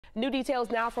New details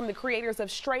now from the creators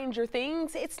of Stranger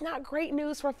Things. It's not great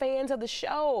news for fans of the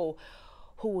show,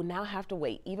 who will now have to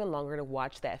wait even longer to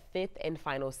watch that fifth and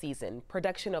final season.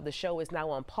 Production of the show is now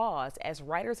on pause as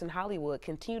writers in Hollywood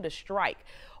continue to strike.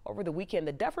 Over the weekend,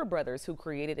 the Duffer Brothers, who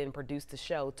created and produced the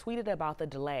show, tweeted about the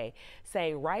delay,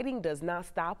 saying writing does not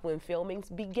stop when filming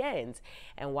begins.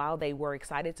 And while they were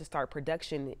excited to start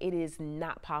production, it is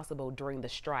not possible during the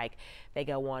strike. They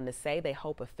go on to say they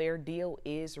hope a fair deal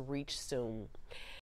is reached soon.